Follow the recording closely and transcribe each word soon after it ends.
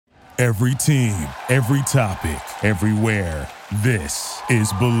Every team, every topic, everywhere. This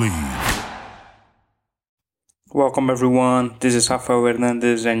is Believe. Welcome everyone, this is Rafael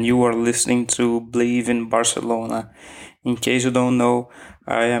Hernandez and you are listening to Believe in Barcelona. In case you don't know,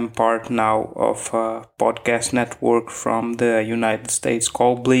 I am part now of a podcast network from the United States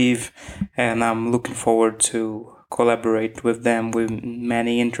called Believe, and I'm looking forward to collaborate with them with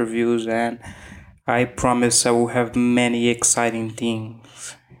many interviews, and I promise I will have many exciting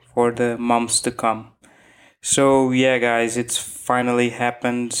things for the months to come. So yeah, guys, it's finally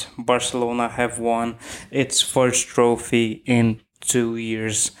happened. Barcelona have won its first trophy in 2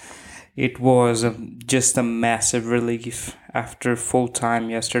 years. It was just a massive relief after full time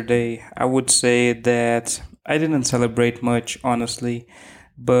yesterday. I would say that I didn't celebrate much, honestly,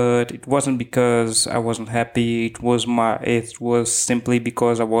 but it wasn't because I wasn't happy. It was simply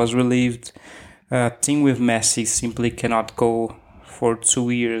because I was relieved. A team with Messi simply cannot go for 2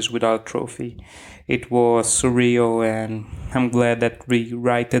 years without a trophy. It was surreal, and I'm glad that we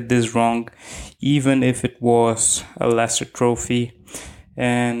righted this wrong, even if it was a lesser trophy.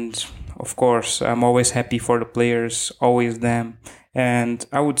 And of course, I'm always happy for the players, always them. And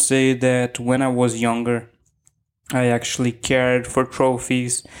I would say that when I was younger, I actually cared for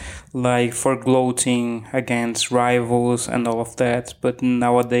trophies, like for gloating against rivals and all of that. But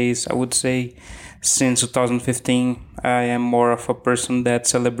nowadays, I would say since 2015, I am more of a person that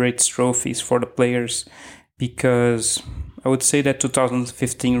celebrates trophies for the players, because I would say that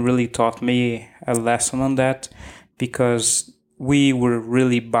 2015 really taught me a lesson on that, because we were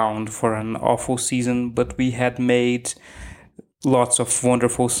really bound for an awful season, but we had made lots of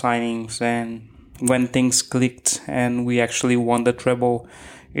wonderful signings, and when things clicked and we actually won the treble,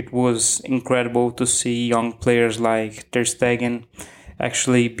 it was incredible to see young players like Ter Stegen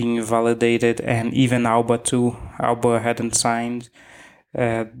actually being validated, and even Alba too. Alba hadn't signed.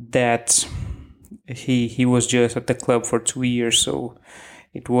 That he was just at the club for 2 years, so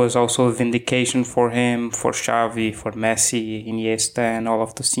it was also a vindication for him, for Xavi, for Messi, Iniesta, and all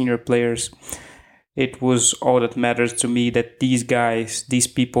of the senior players. It was all that matters to me, that these guys, these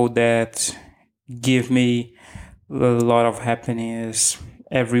people that give me a lot of happiness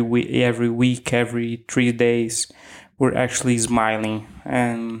every 3 days, were actually smiling.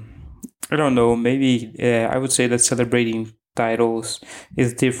 And I don't know, maybe I would say that celebrating titles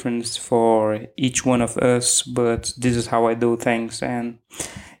is different for each one of us, but this is how I do things. And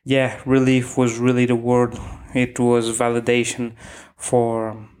yeah, relief was really the word. It was validation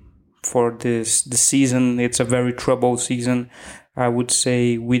for the season. It's a very troubled season. I would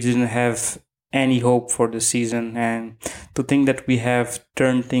say we didn't have any hope for the season, and to think that we have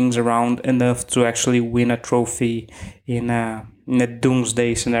turned things around enough to actually win a trophy in a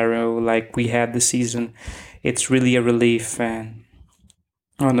doomsday scenario like we had this season, it's really a relief. And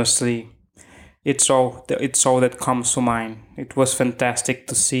honestly, it's all that comes to mind. It was fantastic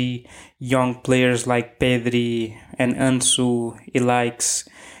to see young players like Pedri and Ansu, Ilaix,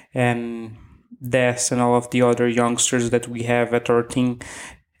 and Des, and all of the other youngsters that we have at our team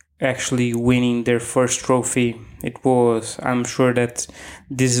actually winning their first trophy. I'm sure that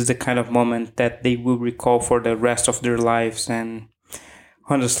this is the kind of moment that they will recall for the rest of their lives. And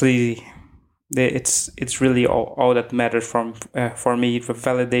honestly, it's really all that matters for me, the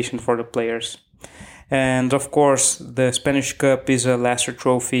validation for the players. And of course, the Spanish Cup is a lesser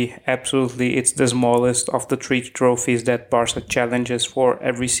trophy. Absolutely, it's the smallest of the three trophies that Barca challenges for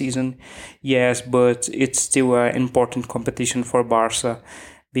every season. Yes, but it's still an important competition for Barca,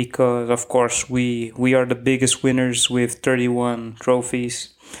 because, of course, we are the biggest winners with 31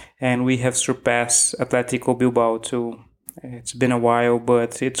 trophies, and we have surpassed Atletico Bilbao too. It's been a while,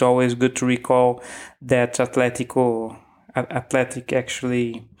 but it's always good to recall that Athletic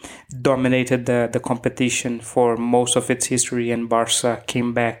actually dominated the competition for most of its history, and Barca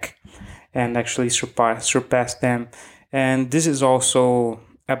came back and actually surpassed them. And this is also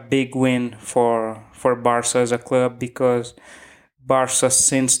a big win for Barca as a club, because Barca,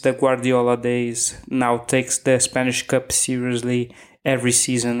 since the Guardiola days, now takes the Spanish Cup seriously every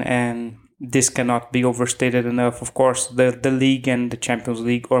season, and this cannot be overstated enough. Of course, the league and the Champions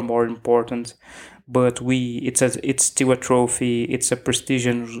League are more important, but it's still a trophy. It's a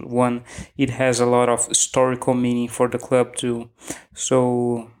prestigious one. It has a lot of historical meaning for the club too.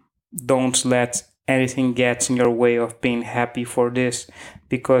 So don't let anything get in your way of being happy for this,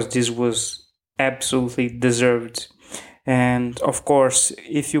 because this was absolutely deserved. And of course,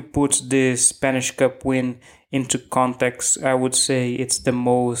 if you put this Spanish Cup win into context, I would say it's the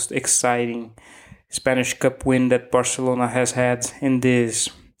most exciting Spanish Cup win that Barcelona has had in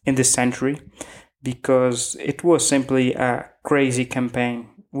this century, because it was simply a crazy campaign.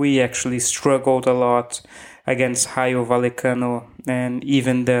 we actually struggled a lot against Rayo Vallecano and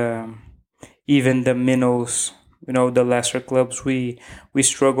even the Minos, the lesser clubs. We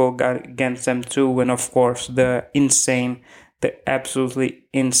struggle against them too, and of course the absolutely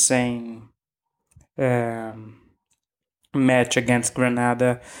insane um, match against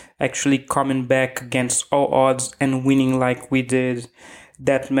Granada, actually coming back against all odds and winning like we did.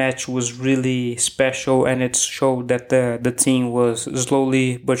 That match was really special, and it showed that the team was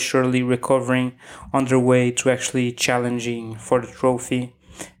slowly but surely recovering on their way to actually challenging for the trophy.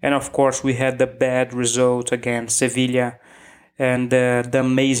 And of course, we had the bad result against Sevilla, and the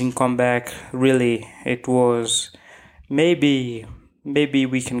amazing comeback. Really, it was maybe maybe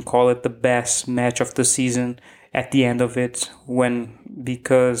we can call it the best match of the season at the end of it, when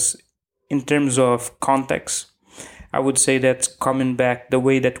because in terms of context, I would say that coming back the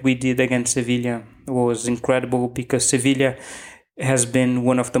way that we did against Sevilla was incredible, because Sevilla has been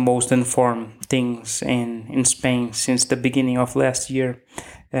one of the most informed things in Spain since the beginning of last year.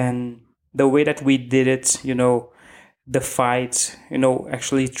 And the way that we did it, the fight,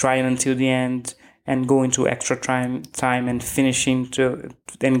 actually trying until the end and going to extra time and finishing to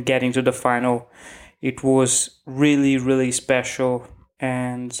and getting to the final, it was really, really special.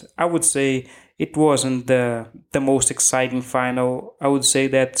 And I would say it wasn't the most exciting final. I would say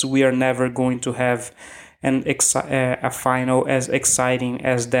that we are never going to have a final as exciting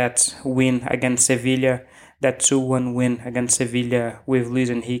as that win against Sevilla, that 2-1 win against Sevilla with Luis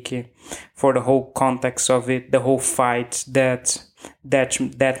Enrique. For the whole context of it, the whole fight, that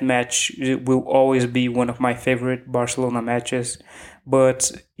match will always be one of my favorite Barcelona matches.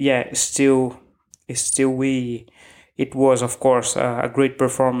 But yeah, still we it was, of course, a great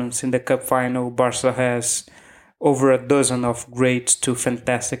performance in the cup final. Barca has over a dozen of great to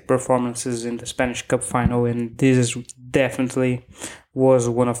fantastic performances in the Spanish Cup final, and this is definitely was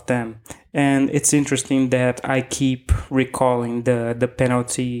one of them. And it's interesting that I keep recalling the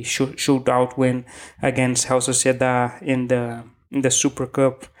penalty shootout win against Real Sociedad in the Super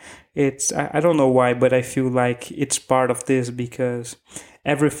Cup. I don't know why, but I feel like it's part of this, because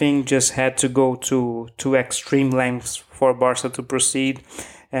everything just had to go to extreme lengths for Barca to proceed.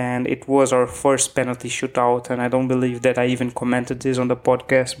 And it was our first penalty shootout, and I don't believe that I even commented this on the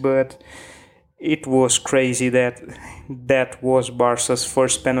podcast, but it was crazy that was Barca's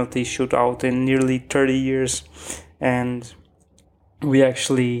first penalty shootout in nearly 30 years. And we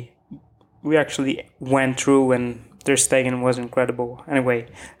actually went through, and Ter Stegen was incredible. Anyway,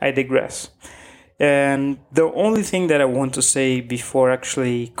 I digress. And the only thing that I want to say before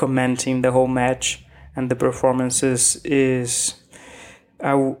actually commenting the whole match and the performances is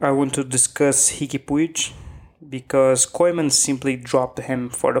I want to discuss Riqui Puig, because Koeman simply dropped him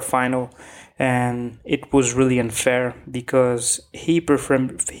for the final, and it was really unfair, because he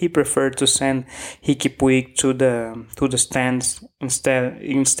preferred to send Riqui Puig to the stands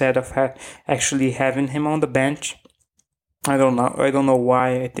instead of actually having him on the bench. I don't know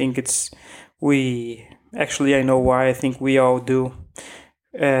why. I think I know why. I think we all do.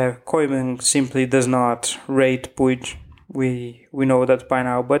 Koeman simply does not rate Puig. We know that by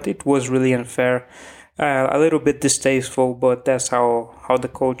now, but it was really unfair, a little bit distasteful. But that's how the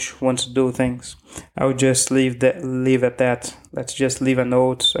coach wants to do things. I would just leave at that. Let's just leave a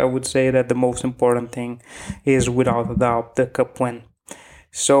note. I would say that the most important thing is, without a doubt, the cup win.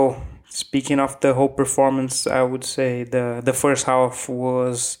 So, speaking of the whole performance, I would say the first half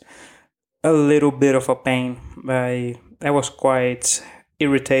was a little bit of a pain. I was quite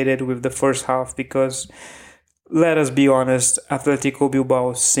irritated with the first half, because, let us be honest, Atletico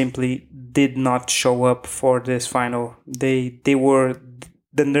Bilbao simply did not show up for this final. The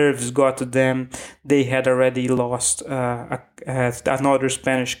nerves got to them. They had already lost another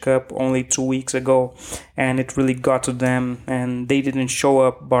Spanish Cup only 2 weeks ago, and it really got to them, and they didn't show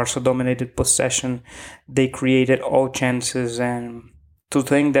up. Barca dominated possession. They created all chances, and to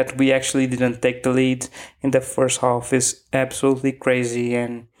think that we actually didn't take the lead in the first half is absolutely crazy.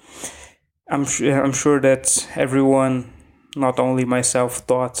 And I'm sure that everyone, not only myself,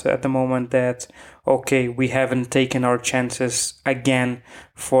 thought at the moment that, okay, we haven't taken our chances again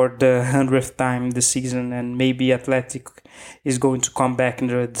for the 100th time this season, and maybe Athletic is going to come back in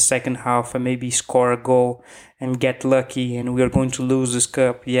the second half and maybe score a goal and get lucky, and we are going to lose this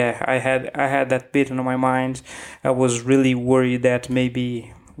cup. Yeah, I had that bit in my mind. I was really worried that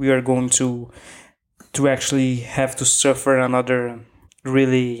maybe we are going to actually have to suffer another,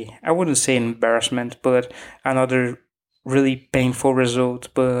 really, I wouldn't say embarrassment, but another really painful result.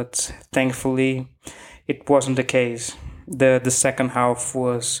 But thankfully it wasn't the case. The second half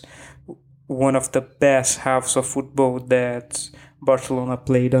was one of the best halves of football that Barcelona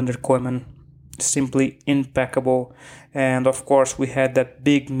played under Koeman. Simply impeccable. And of course, we had that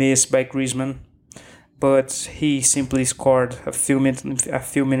big miss by Griezmann, but he simply scored a few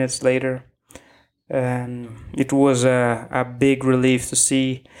minutes later. And it was a big relief to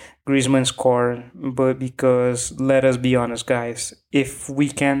see Griezmann score, but because let us be honest, guys, if we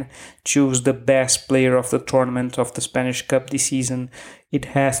can choose the best player of the tournament of the Spanish Cup this season, it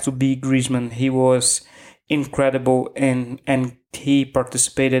has to be Griezmann. He was incredible and he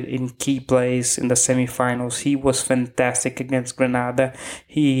participated in key plays in the semifinals. He was fantastic against Granada.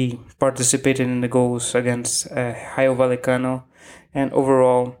 He participated in the goals against Rayo Vallecano, and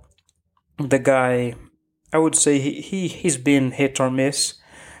overall, the guy, I would say he's been hit or miss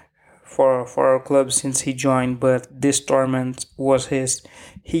for our club since he joined, but this tournament was his.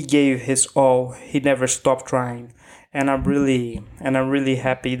 He gave his all. He never stopped trying, and I'm really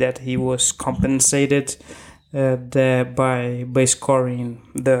happy that he was compensated by scoring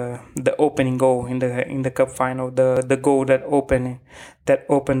the opening goal in the cup final, the goal that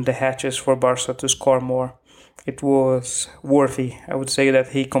opened the hatches for Barca to score more. It was worthy. I would say that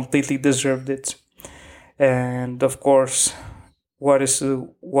he completely deserved it. And of course, what is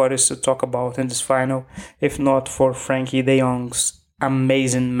to talk about in this final, if not for Frankie De Jong's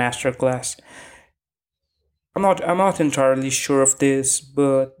amazing masterclass? I'm not entirely sure of this,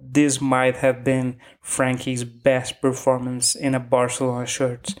 but this might have been Frankie's best performance in a Barcelona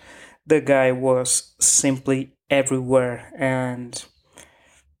shirt. The guy was simply everywhere, and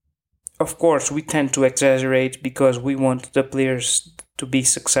of course we tend to exaggerate because we want the players to be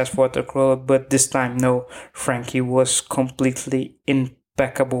successful at the club, but this time no, Frankie was completely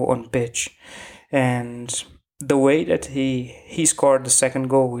impeccable on pitch, and the way that he scored the second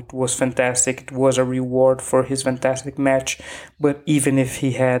goal, it was fantastic. It was a reward for his fantastic match, but even if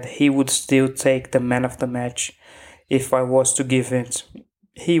he would still take the man of the match if I was to give it.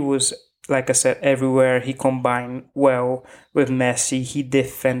 He was, like I said, everywhere. He combined well with Messi. He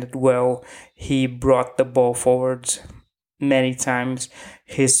defended well. He brought the ball forward many times.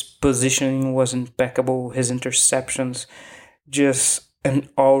 His positioning was impeccable. His interceptions, just an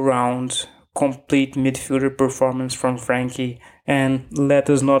all-round complete midfielder performance from Frankie. And let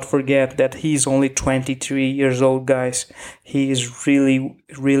us not forget that he's only 23 years old, guys. He is really,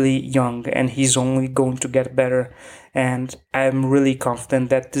 really young, and he's only going to get better. And I'm really confident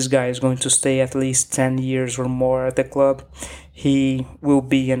that this guy is going to stay at least 10 years or more at the club. He will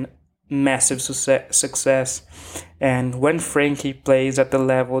be a massive success. And when Frankie plays at the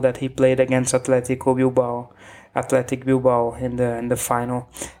level that he played against Athletic Bilbao in the final,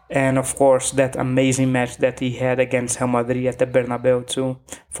 and of course that amazing match that he had against Real Madrid at the Bernabeu too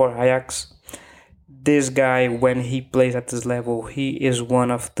for Ajax. This guy, when he plays at this level, he is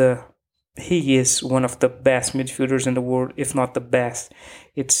one of the best midfielders in the world, if not the best.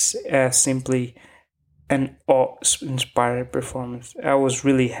 It's simply an awe-inspiring performance. I was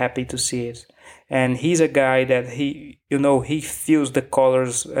really happy to see it. And he's a guy that he feels the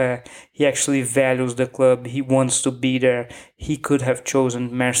colors. He actually values the club. He wants to be there. He could have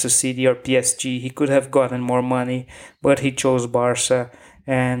chosen Manchester City or PSG. He could have gotten more money, but he chose Barca.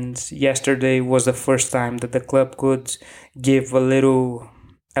 And yesterday was the first time that the club could give a little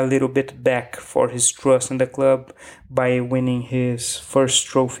bit back for his trust in the club by winning his first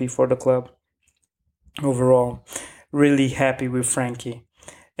trophy for the club. Overall, really happy with Frankie.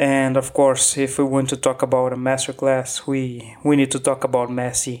 And of course, if we want to talk about a masterclass, we need to talk about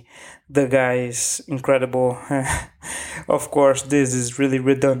Messi. The guy is incredible. Of course, this is really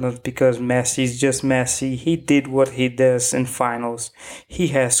redundant because Messi is just Messi. He did what he does in finals. He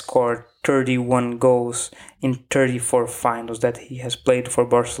has scored 31 goals in 34 finals that he has played for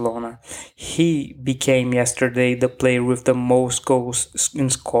Barcelona. He became yesterday the player with the most goals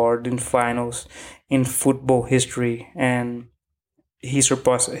scored in finals in football history, and he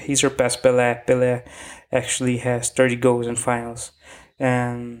surpassed Pelé. Pelé actually has 30 goals in finals,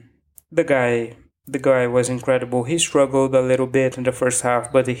 and the guy was incredible. He struggled a little bit in the first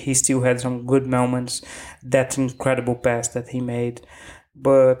half, but he still had some good moments. That incredible pass that he made,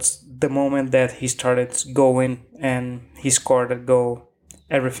 but the moment that he started going and he scored a goal,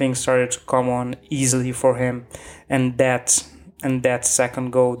 everything started to come on easily for him, and that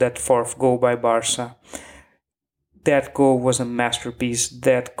second goal, that fourth goal by Barca. That goal was a masterpiece.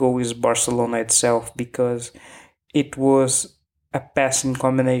 That goal is Barcelona itself because it was a passing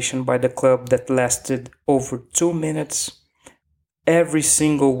combination by the club that lasted over 2 minutes. Every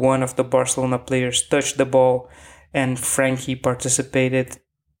single one of the Barcelona players touched the ball, and Frankie participated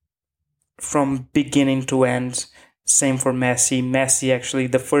from beginning to end. Same for Messi. Messi, actually,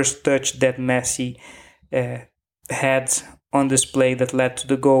 the first touch that Messi had on display that led to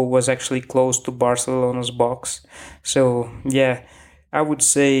the goal was actually close to Barcelona's box. So yeah, I would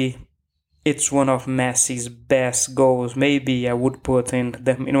say it's one of Messi's best goals. Maybe I would put in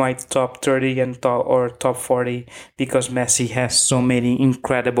my top 30 and top 40 because Messi has so many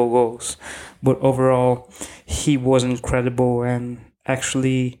incredible goals. But overall, he was incredible, and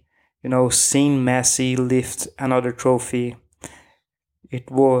actually, seeing Messi lift another trophy, it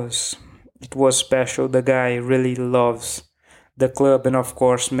was it was special. The guy really loves the club, and of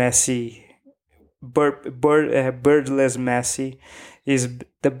course, Messi, birdless Messi, is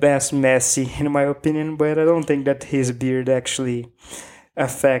the best Messi in my opinion. But I don't think that his beard actually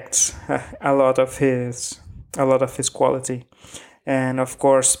affects a lot of his quality. And of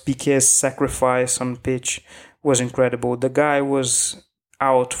course, Piqué's sacrifice on pitch was incredible. The guy was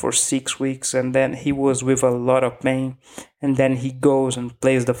out for 6 weeks, and then he was with a lot of pain, and then he goes and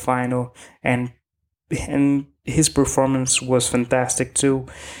plays the final, and his performance was fantastic too.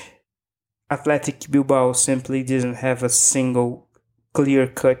 Athletic Bilbao simply didn't have a single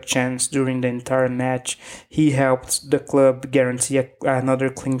clear-cut chance during the entire match. He helped the club guarantee another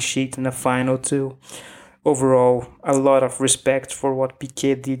clean sheet in the final too. Overall, a lot of respect for what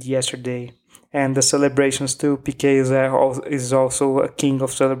Piqué did yesterday. And the celebrations too. Piqué is also a king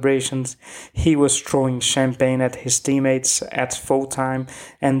of celebrations. He was throwing champagne at his teammates at full time,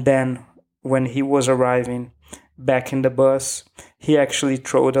 and then when he was arriving back in the bus, he actually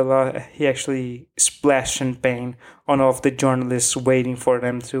throwed a lot. He actually splashed champagne on all of the journalists waiting for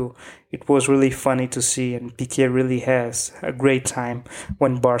them too. It was really funny to see, and Piqué really has a great time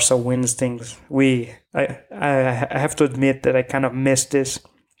when Barca wins things. I have to admit that I kind of missed this,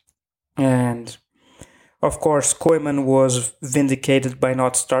 and of course, Koeman was vindicated by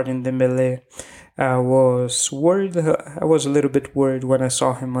not starting Dembélé. I was worried. I was a little bit worried when I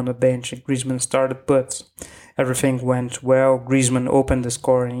saw him on the bench and Griezmann started, but everything went well. Griezmann opened the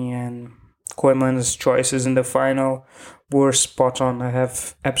scoring, and Koeman's choices in the final were spot on. I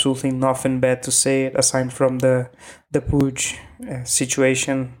have absolutely nothing bad to say aside from the Puig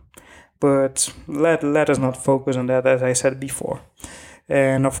situation, but let us not focus on that, as I said before.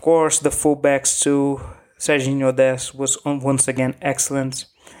 And of course, the fullbacks too. Serginho Dest was once again excellent,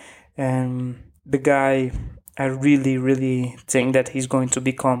 and the guy, I really, really think that he's going to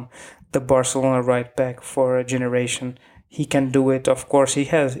become the Barcelona right back for a generation. He can do it. Of course,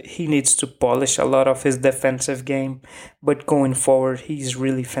 he needs to polish a lot of his defensive game, but going forward, he's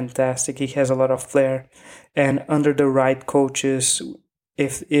really fantastic. He has a lot of flair, and under the right coaches,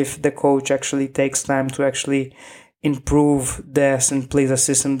 if the coach actually takes time to actually improve this and plays a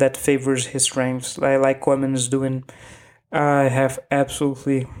system that favors his strengths, like Koeman is doing, I have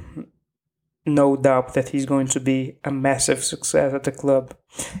absolutely no doubt that he's going to be a massive success at the club.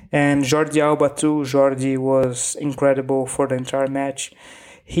 And Jordi Alba too. Jordi was incredible for the entire match.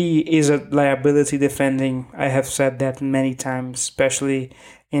 He is a liability defending. I have said that many times, especially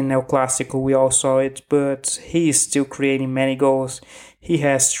in El Clásico. We all saw it, but he is still creating many goals. He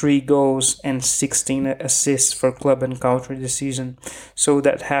has 3 goals and 16 assists for club and country this season, so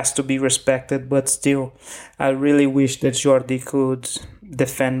that has to be respected. But still, I really wish that Jordi could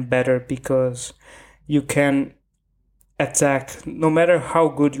defend better, because you can attack no matter how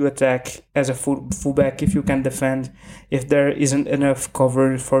good you attack as a fullback. If you can defend, if there isn't enough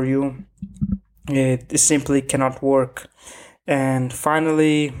cover for you, it simply cannot work. And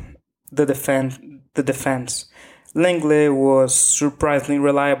finally, the defense. Lenglet was surprisingly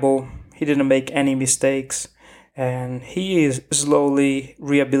reliable. He didn't make any mistakes, and he is slowly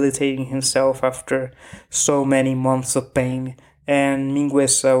rehabilitating himself after so many months of pain. And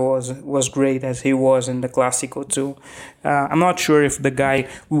Mingueza was great, as he was in the Clásico too. I'm not sure if the guy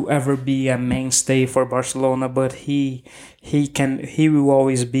will ever be a mainstay for Barcelona, but he will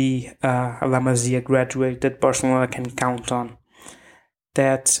always be a La Masia graduate that Barcelona can count on.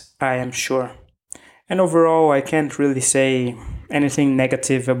 That I am sure. And overall, I can't really say anything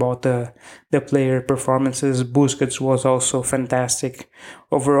negative about the player performances. Busquets was also fantastic.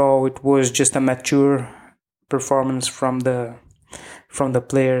 Overall, it was just a mature performance from the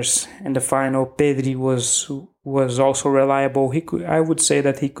players in the final. Pedri was also reliable. I would say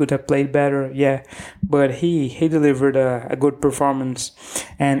that he could have played better, yeah, but he delivered a good performance.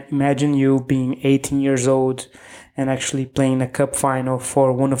 And imagine you being 18 years old and actually playing a cup final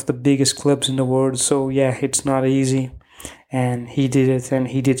for one of the biggest clubs in the world. So yeah, it's not easy, and he did it, and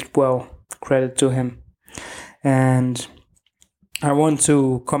he did it well. Credit to him. And I want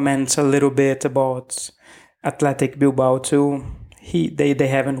to comment a little bit about Athletic Bilbao too. They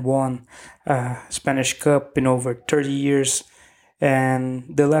haven't won a Spanish Cup in over 30 years,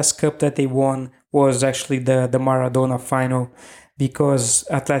 And the last cup that they won was actually the Maradona final, because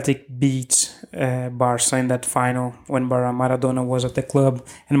Athletic beat Barca in that final when Maradona was at the club,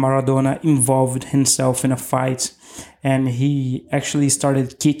 and Maradona involved himself in a fight, and he actually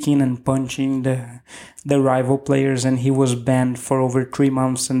started kicking and punching the rival players, and he was banned for over 3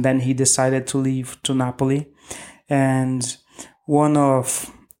 months, and then he decided to leave to Napoli. And one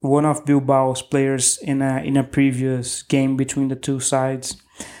of Bilbao's players in a previous game between the two sides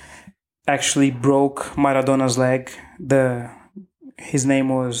actually broke Maradona's leg. His name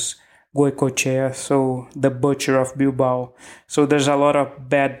was Goicoechea, so the butcher of Bilbao. So there's a lot of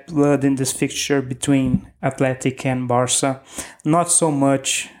bad blood in this fixture between Athletic and Barca. Not so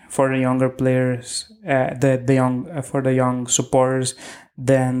much for the younger players, for the young supporters,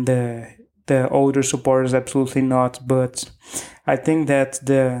 than the older supporters. Absolutely not. But I think that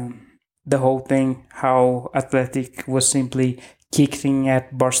the whole thing, how Athletic was simply kicking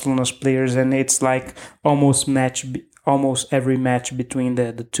at Barcelona's players, and it's like almost every match between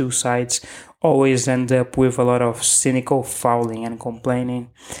the two sides always end up with a lot of cynical fouling and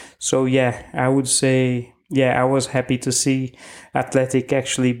complaining. So yeah, I would say, I was happy to see Athletic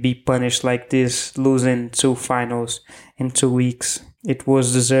actually be punished like this, losing 2 finals in 2 weeks. It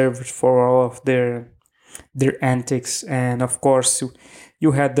was deserved for all of their antics. And of course,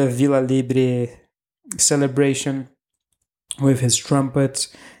 you had the Villa Libre celebration with his trumpets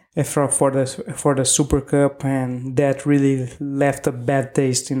for the Super Cup, and that really left a bad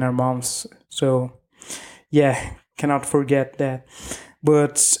taste in our mouths. So yeah, cannot forget that.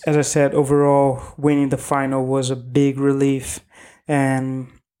 But as I said, overall, winning the final was a big relief, and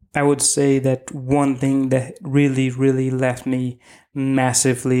I would say that one thing that really left me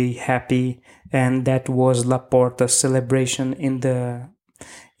massively happy, and that was Laporta's celebration in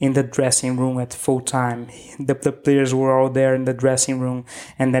the dressing room at full time. The players were all there in the dressing room,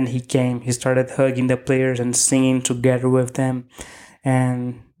 and then he started hugging the players and singing together with them.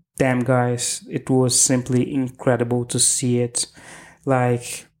 And damn, guys, it was simply incredible to see it.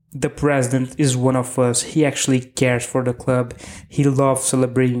 Like, the president is one of us. He actually cares for the club. He loves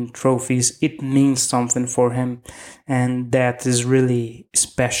celebrating trophies. It means something for him, and that is really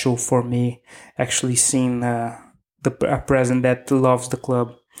special for me, actually seeing a president that loves the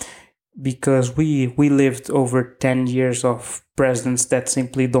club. Because we lived over 10 years of presidents that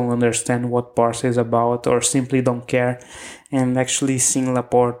simply don't understand what Barca is about, or simply don't care. And actually seeing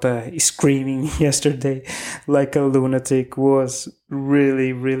Laporta screaming yesterday like a lunatic was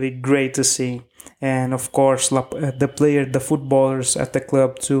really great to see. And of course, the footballers at the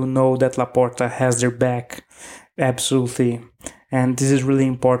club too know that Laporta has their back. Absolutely. And this is really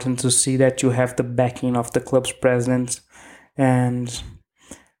important to see, that you have the backing of the club's president. And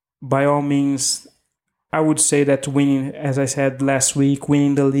by all means, I would say that winning, as I said last week,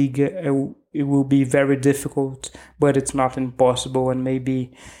 winning the league, it will be very difficult, but it's not impossible. And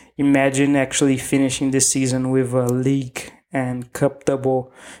maybe imagine actually finishing this season with a league and cup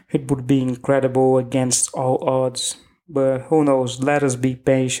double. It would be incredible against all odds. But who knows? Let us be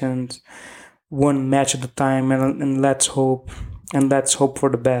patient, one match at a time, and let's hope. And let's hope for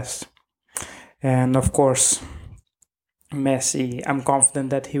the best. And of course, Messi, I'm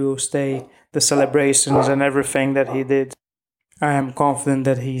confident that he will stay. The celebrations and everything that he did, I am confident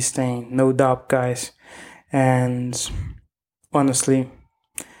that he's staying, no doubt, guys. And honestly,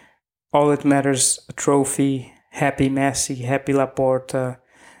 all that matters, a trophy, happy Messi, happy Laporta,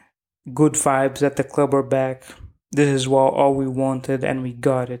 good vibes that the club are back. This is all we wanted, and we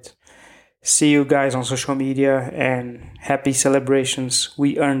got it. See you guys on social media, and happy celebrations.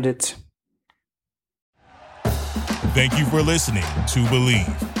 We earned it. Thank you for listening to Believe.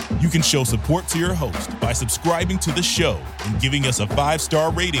 You can show support to your host by subscribing to the show and giving us a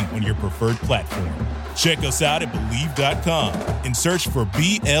 5-star rating on your preferred platform. Check us out at Believe.com and search for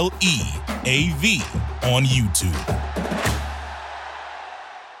BLEAV on YouTube.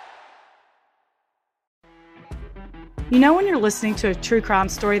 You know when you're listening to a true crime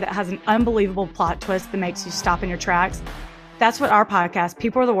story that has an unbelievable plot twist that makes you stop in your tracks? That's what our podcast,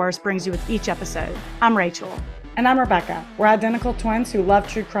 People Are the Worst, brings you with each episode. I'm Rachel. And I'm Rebecca. We're identical twins who love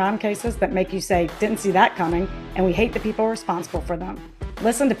true crime cases that make you say, didn't see that coming, and we hate the people responsible for them.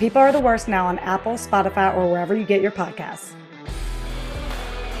 Listen to People Are the Worst now on Apple, Spotify, or wherever you get your podcasts.